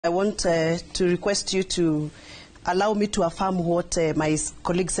I want to request you to allow me to affirm what my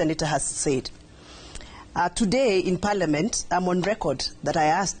colleague senator has said. Today in Parliament, I'm on record that I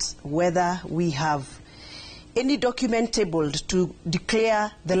asked whether we have any document tabled to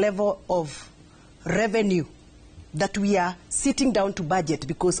declare the level of revenue that we are sitting down to budget,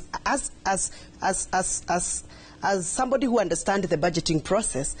 because as somebody who understands the budgeting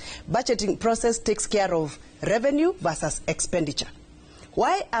process takes care of revenue versus expenditure.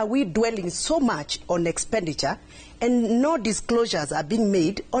 Why are we dwelling so much on expenditure and no disclosures are being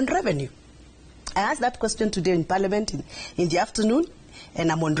made on revenue? I asked that question today in Parliament in the afternoon, and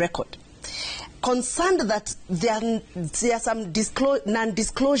I'm on record. Concerned that there are some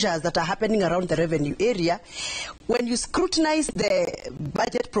non-disclosures that are happening around the revenue area. When you scrutinize the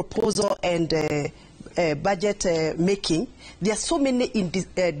budget proposal and budget making, there are so many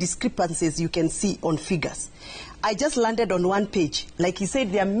discrepancies you can see on figures. I just landed on one page. Like he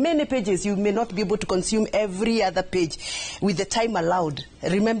said, there are many pages. You may not be able to consume every other page with the time allowed.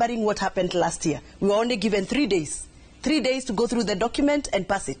 Remembering what happened last year, we were only given 3 days. 3 days to go through the document and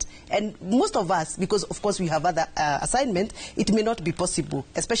pass it. And most of us, because of course we have other assignments, it may not be possible,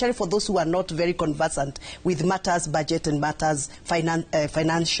 especially for those who are not very conversant with matters budget and matters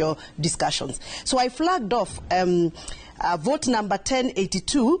financial discussions. So I flagged off vote number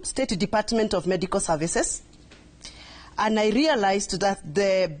 1082, State Department of Medical Services. And I realized that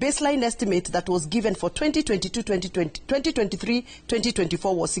the baseline estimate that was given for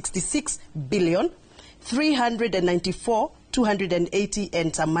 2023-2024 was 66 billion, 394,280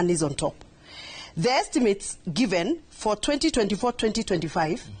 and some monies on top. The estimates given for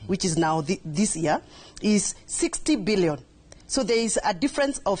 2024-2025, which is now this year, is 60 billion. So there is a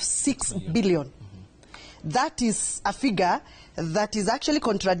difference of 6 billion. That is a figure that is actually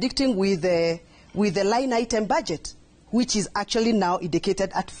contradicting with the line item budget, which is actually now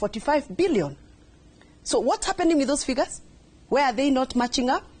indicated at 45 billion. So what's happening with those figures? Where are they not matching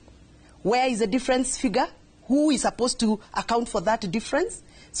up? Where is the difference figure? Who is supposed to account for that difference?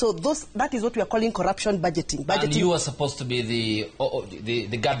 So that is what we are calling corruption budgeting. And you are supposed to be the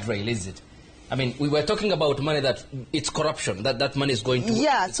guardrail, is it? I mean, we were talking about money that it's corruption, that money is going to...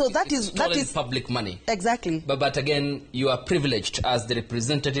 Yeah, so that is public money. Exactly. But again, you are privileged as the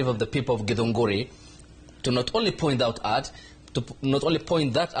representative of the people of Githunguri to not only point that out,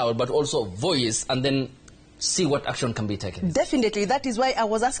 but also voice and then see what action can be taken. Definitely. That is why I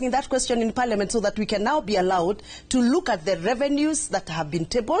was asking that question in Parliament, so that we can now be allowed to look at the revenues that have been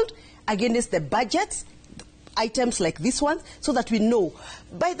tabled against the budgets, items like this one, so that we know.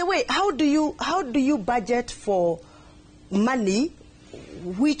 By the way, how do you budget for money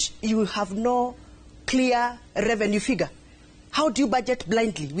which you have no clear revenue figure? How do you budget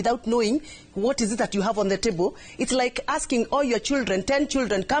blindly without knowing what is it that you have on the table? It's like asking all your children, 10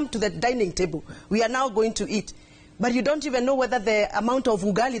 children, come to the dining table. We are now going to eat. But you don't even know whether the amount of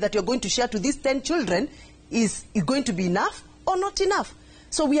ugali that you're going to share to these 10 children is going to be enough or not enough.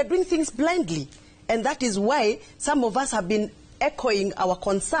 So we are doing things blindly. And that is why some of us have been echoing our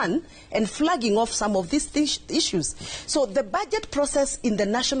concern and flagging off some of these issues. So the budget process in the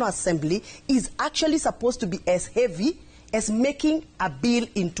National Assembly is actually supposed to be as heavy as making a bill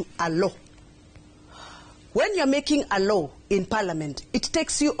into a law. When you're making a law in Parliament, it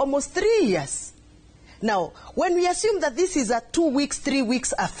takes you almost 3 years. Now, when we assume that this is a 2 weeks, 3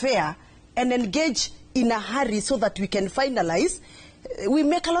 weeks affair and engage in a hurry so that we can finalize, we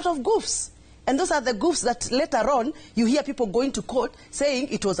make a lot of goofs. And those are the goofs that later on you hear people going to court saying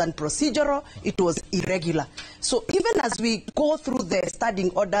it was unprocedural, it was irregular. So even as we go through the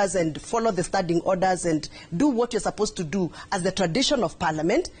standing orders and follow the standing orders and do what you're supposed to do as the tradition of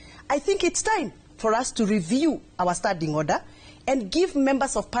Parliament, I think it's time for us to review our standing order and give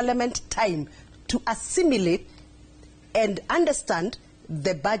members of Parliament time to assimilate and understand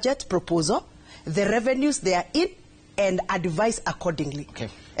the budget proposal, the revenues they are in, and advise accordingly. Okay.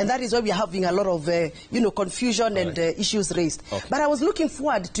 And that is why we are having a lot of confusion and issues raised. Okay. But I was looking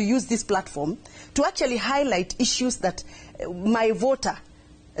forward to use this platform to actually highlight issues that my voter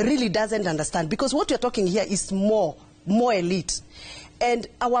really doesn't understand, because what you're talking here is more elite. And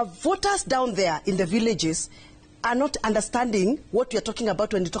our voters down there in the villages are not understanding what you're talking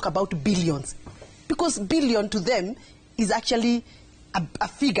about when you talk about billions. Because billion to them is actually a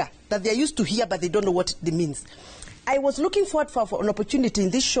figure that they're used to hear, but they don't know what it means. I was looking forward for an opportunity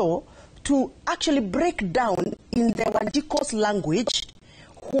in this show to actually break down in the Wanjiko's language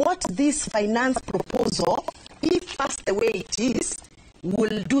what this finance proposal, if passed the way it is,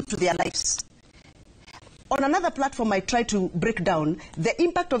 will do to their lives. On another platform, I tried to break down the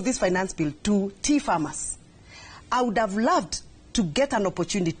impact of this finance bill to tea farmers. I would have loved to get an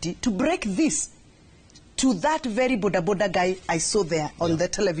opportunity to break this to that very boda guy I saw there on the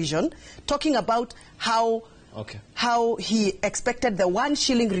television, talking about how he expected the 1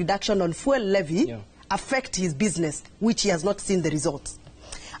 shilling reduction on fuel levy affect his business, which he has not seen the results.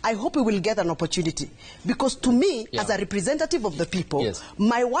 I hope we will get an opportunity, because to me, as a representative of the people,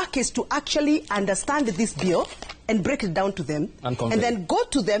 my work is to actually understand this bill and break it down to them, and then go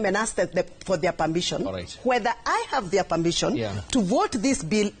to them and ask them for their permission, whether I have their permission to vote this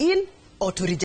bill in or to reject.